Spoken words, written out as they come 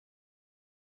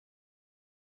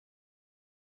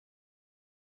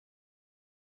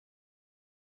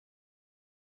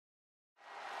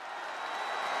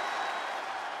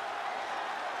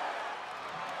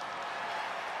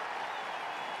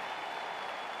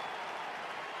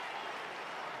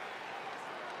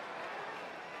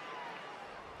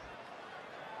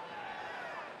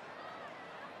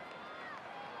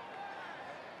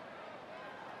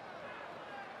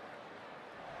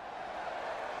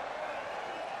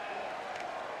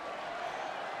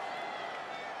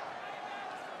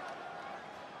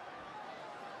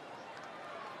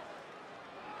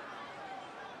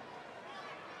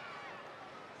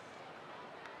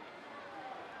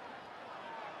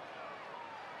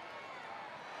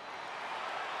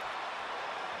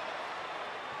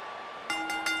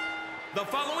The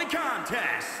following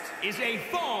contest is a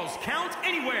Falls Count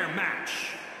Anywhere match.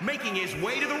 Making his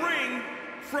way to the ring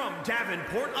from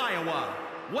Davenport, Iowa,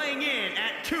 weighing in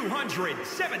at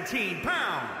 217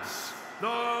 pounds, the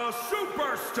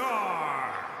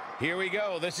Superstar. Here we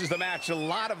go. This is the match a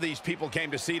lot of these people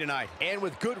came to see tonight. And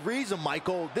with good reason,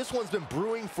 Michael. This one's been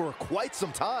brewing for quite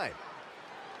some time.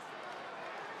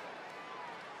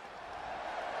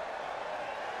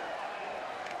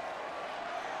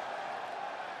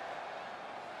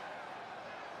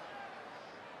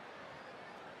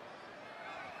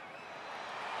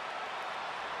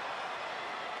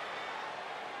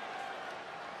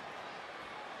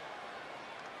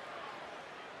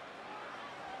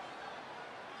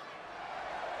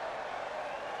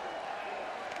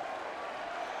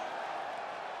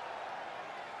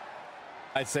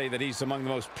 I'd say that he's among the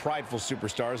most prideful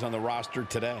superstars on the roster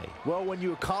today. Well, when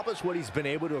you accomplish what he's been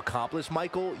able to accomplish,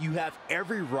 Michael, you have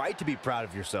every right to be proud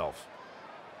of yourself.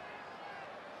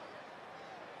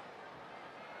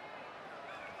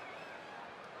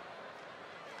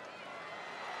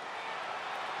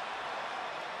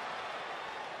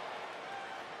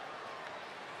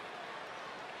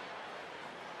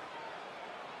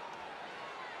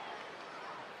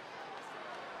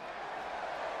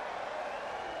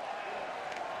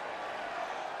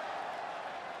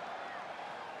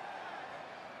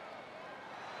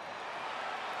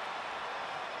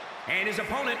 And his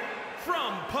opponent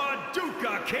from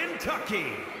Paducah,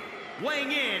 Kentucky,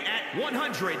 weighing in at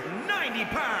 190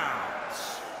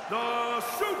 pounds, the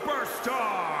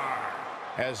Superstar.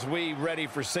 As we ready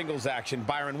for singles action,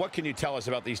 Byron, what can you tell us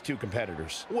about these two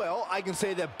competitors? Well, I can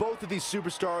say that both of these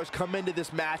superstars come into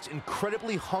this match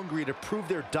incredibly hungry to prove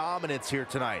their dominance here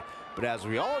tonight. But as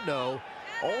we all know,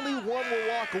 only one will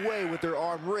walk away with their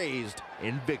arm raised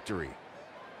in victory.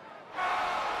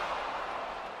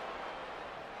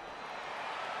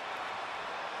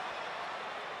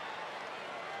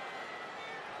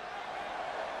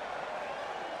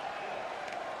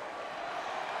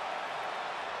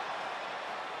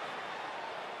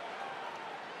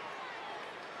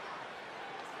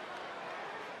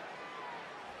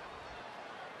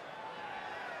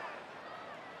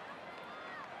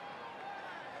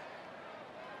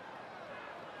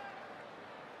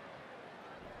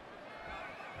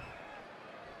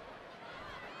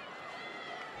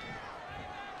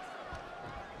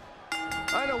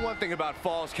 I know one thing about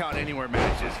Falls Count Anywhere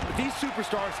matches. These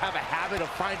superstars have a habit of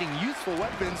finding useful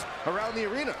weapons around the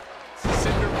arena.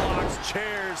 Cinder blocks,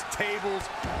 chairs, tables,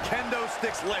 kendo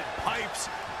sticks, lead pipes,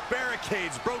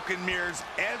 barricades, broken mirrors.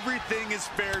 Everything is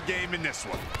fair game in this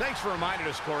one. Thanks for reminding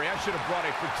us, Corey. I should have brought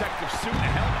a protective suit and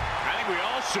a helmet. I think we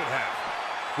all should have.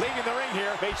 Leaving the ring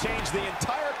here may change the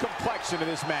entire complexion of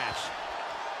this match.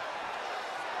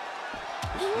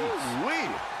 Ooh-wee.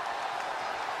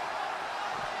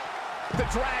 The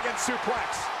Dragon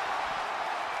Suplex.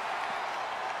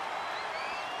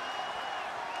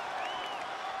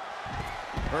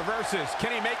 Reverses.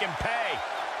 Can he make him pay?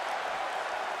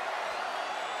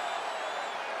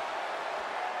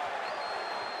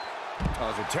 Oh,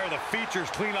 as we tear the features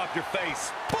clean off your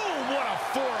face. Boom! What a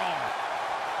forearm.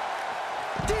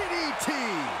 DDT!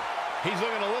 He's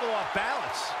looking a little off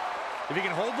balance. If he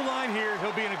can hold the line here,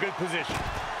 he'll be in a good position.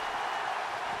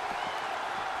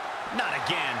 Not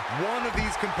again. One of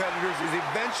these competitors is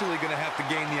eventually going to have to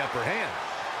gain the upper hand.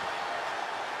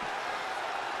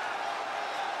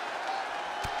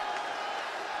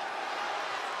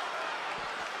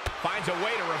 Finds a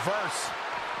way to reverse.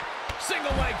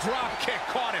 Single leg drop kick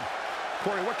caught him.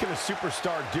 Corey, what can a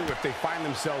superstar do if they find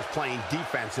themselves playing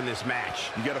defense in this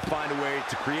match? You got to find a way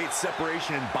to create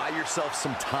separation and buy yourself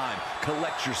some time.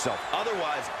 Collect yourself.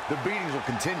 Otherwise, the beatings will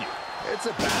continue. It's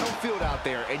a battlefield out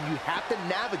there, and you have to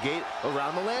navigate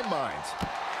around the landmines.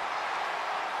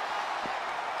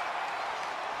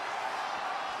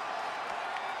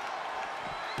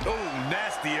 Oh,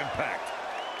 nasty impact.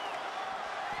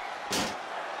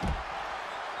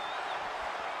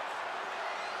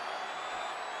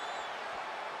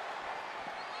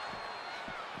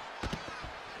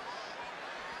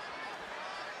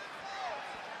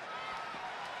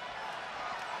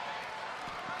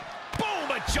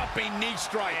 Jumping knee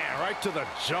strike. Yeah, right to the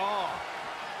jaw.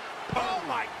 Oh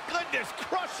my goodness,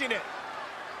 crushing it.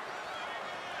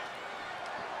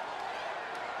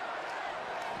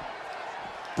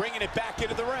 Bringing it back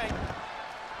into the ring.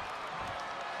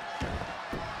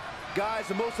 Guys,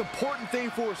 the most important thing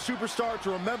for a superstar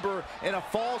to remember in a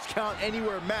Falls Count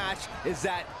Anywhere match is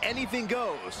that anything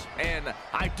goes. And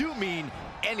I do mean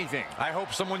anything. I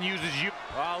hope someone uses you.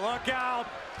 Oh, look out.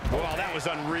 Well, that was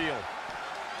unreal.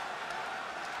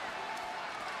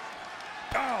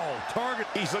 Oh, target.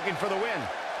 He's looking for the win.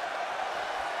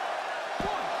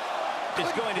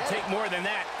 It's going to take more than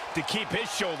that to keep his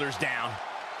shoulders down.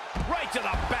 Right to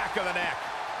the back of the neck.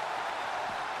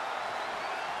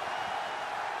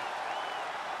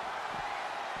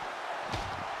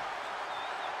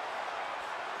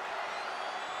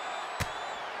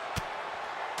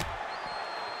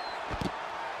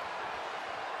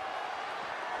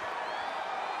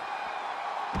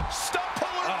 Stump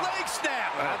puller, leg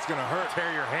snap. That's going to hurt.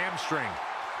 Tear your hamstring.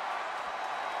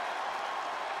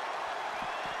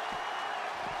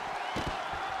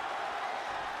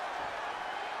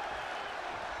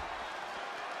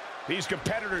 These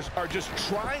competitors are just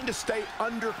trying to stay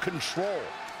under control.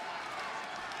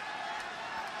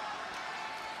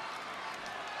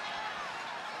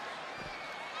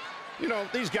 You know,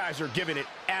 these guys are giving it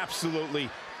absolutely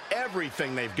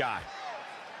everything they've got.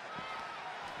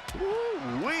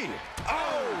 Woo-wee.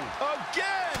 Oh,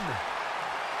 again!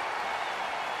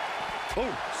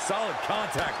 Oh, solid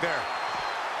contact there.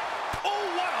 Oh,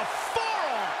 what a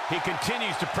forearm! He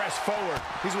continues to press forward.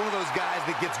 He's one of those guys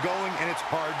that gets going, and it's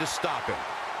hard to stop him.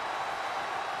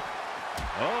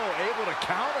 Oh, able to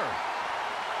counter.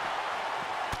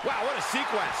 Wow, what a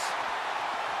sequence.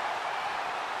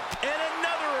 And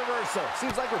another reversal.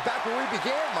 Seems like we're back where we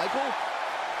began, Michael.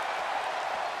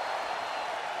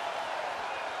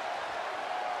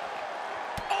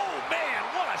 Oh, man,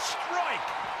 what a strike.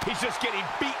 He's just getting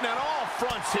beaten on all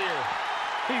fronts here.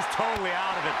 He's totally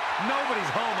out of it.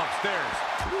 Nobody's home upstairs.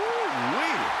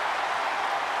 Woo-wee.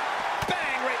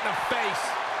 Bang, right in the face.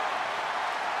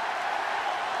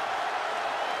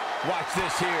 Watch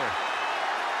this here.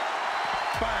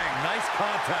 Bang, nice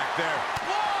contact there.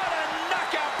 What a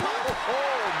knockout pop.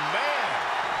 Oh, man.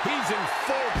 He's in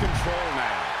full control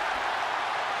now.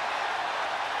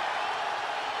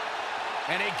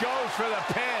 And he goes for the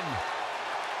pin.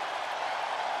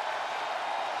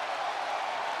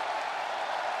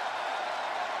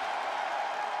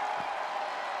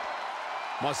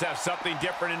 Must have something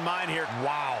different in mind here.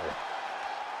 Wow.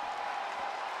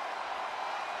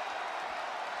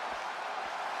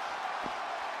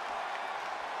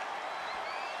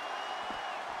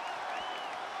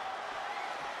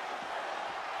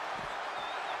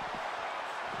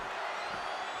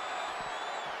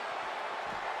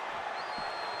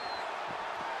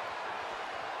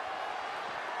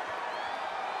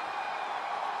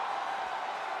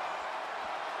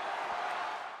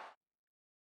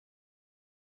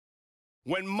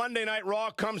 When Monday Night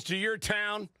Raw comes to your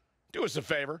town, do us a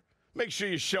favor. Make sure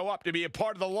you show up to be a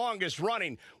part of the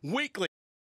longest-running weekly.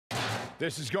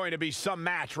 This is going to be some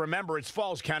match. Remember, it's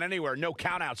Falls Count Anywhere. No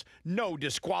countouts, no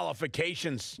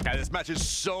disqualifications. Yeah, this match is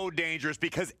so dangerous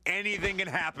because anything can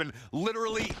happen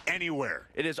literally anywhere.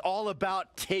 It is all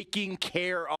about taking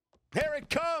care of. Here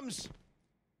it comes.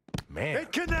 Man,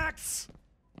 It connects.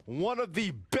 one of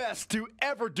the best to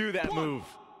ever do that move.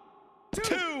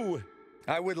 Two.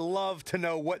 I would love to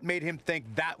know what made him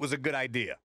think that was a good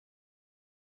idea.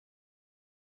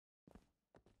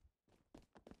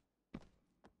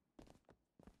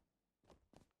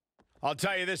 I'll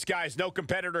tell you this, guys, no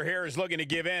competitor here is looking to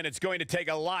give in. It's going to take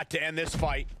a lot to end this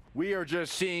fight. We are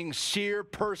just seeing sheer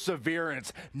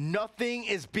perseverance. Nothing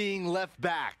is being left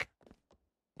back.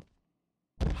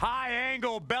 High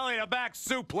angle belly to back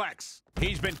suplex.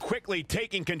 He's been quickly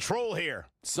taking control here.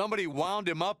 Somebody wound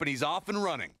him up and he's off and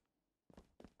running.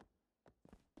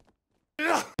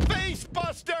 Face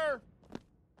buster.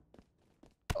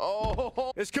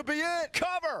 Oh, This could be it.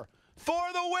 Cover for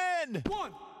the win.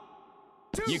 1,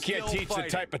 2. You can't teach the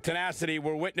type of tenacity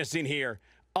we're witnessing here.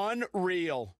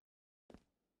 Unreal.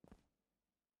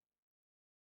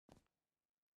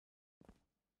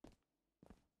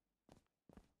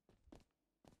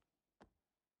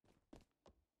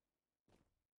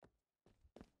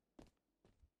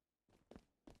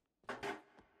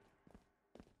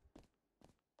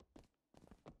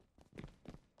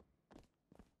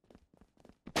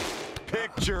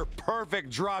 Picture perfect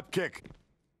drop kick.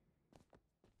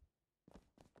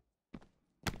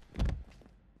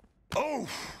 Oh,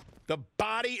 The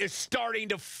body is starting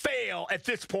to fail at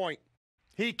this point.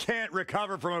 he can't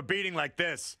recover from a beating like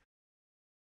this.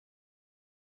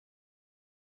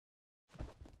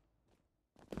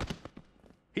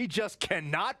 he just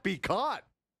cannot be caught.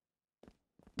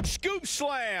 Scoop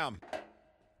slam.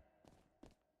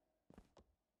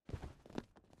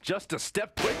 Just a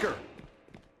step quicker.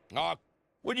 Oh,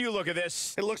 would you look at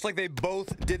this? It looks like they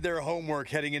both did their homework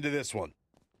heading into this one.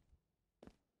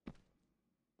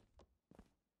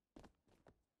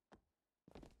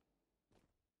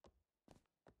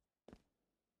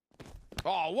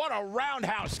 Oh, what a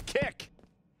roundhouse kick.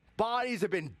 bodies have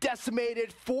been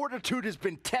decimated, fortitude has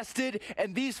been tested,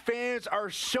 and these fans are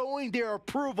showing their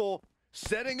approval.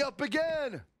 Setting up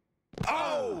again.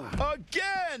 Oh,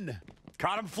 again!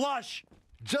 Caught him flush.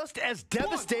 Just as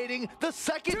devastating the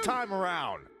second time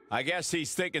around. I guess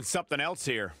he's thinking something else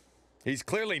here. He's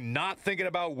clearly not thinking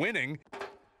about winning.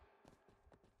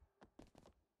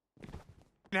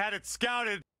 Had it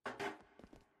scouted.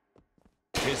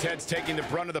 His head's taking the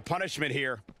brunt of the punishment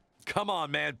here. Come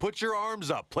on, man. Put your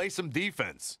arms up. Play some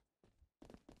defense.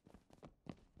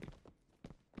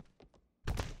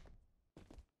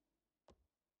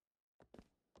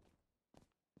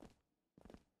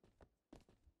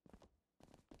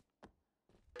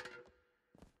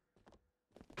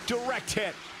 Direct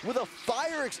hit. With a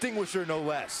fire extinguisher, no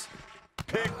less.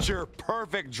 Picture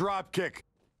perfect drop kick.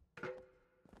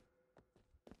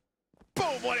 Boom,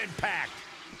 what impact.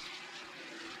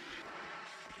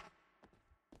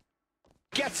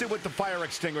 Gets it with the fire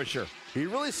extinguisher. He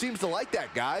really seems to like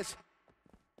that, guys.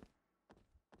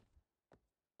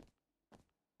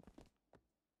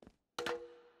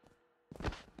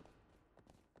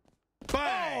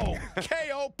 Bang! Oh,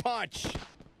 KO punch.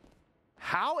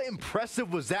 How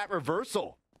impressive was that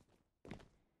reversal?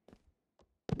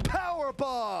 Power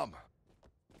bomb.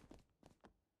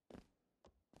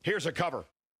 Here's a cover.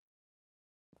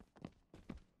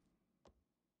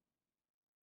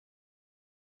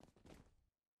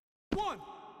 One,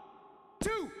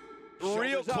 two.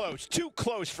 Real close. Too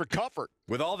close for comfort.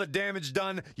 With all the damage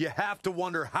done, you have to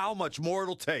wonder how much more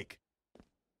it'll take.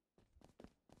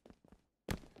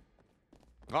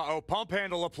 Uh-oh, pump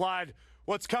handle applied.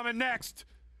 What's coming next?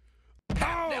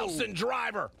 Nelson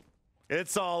driver.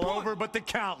 It's all over but the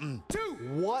counting.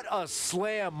 What a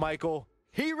slam, Michael.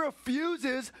 He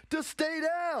refuses to stay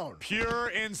down.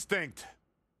 Pure instinct.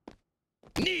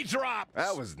 Knee drop.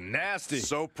 That was nasty.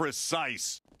 So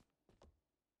precise.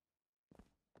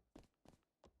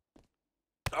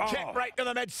 Kick right to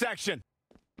the midsection.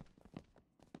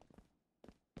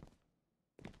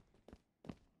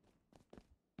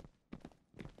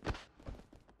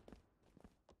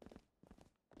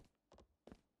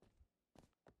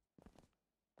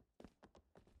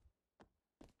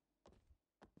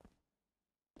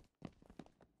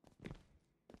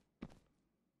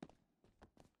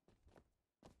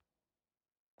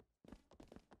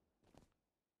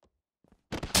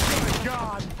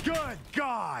 God, good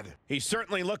God. He's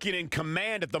certainly looking in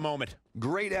command at the moment.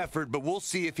 Great effort, but we'll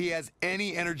see if he has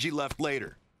any energy left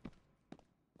later.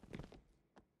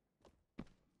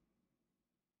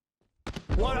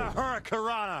 What a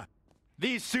hurricanrana.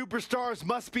 These superstars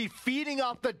must be feeding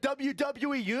off the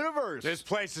WWE Universe. This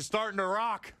place is starting to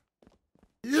rock.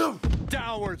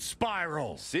 Downward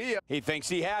spiral. See ya. He thinks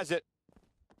he has it.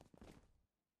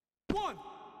 One,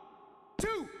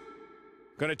 two.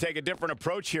 Gonna take a different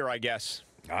approach here, I guess.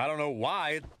 I don't know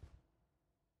why.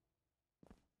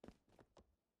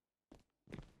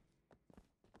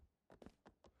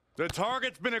 The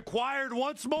target's been acquired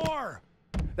once more.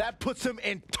 That puts him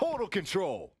in total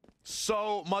control.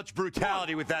 So much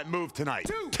brutality with that move tonight.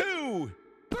 Two.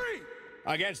 Three.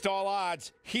 Against all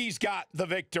odds, he's got the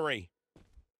victory.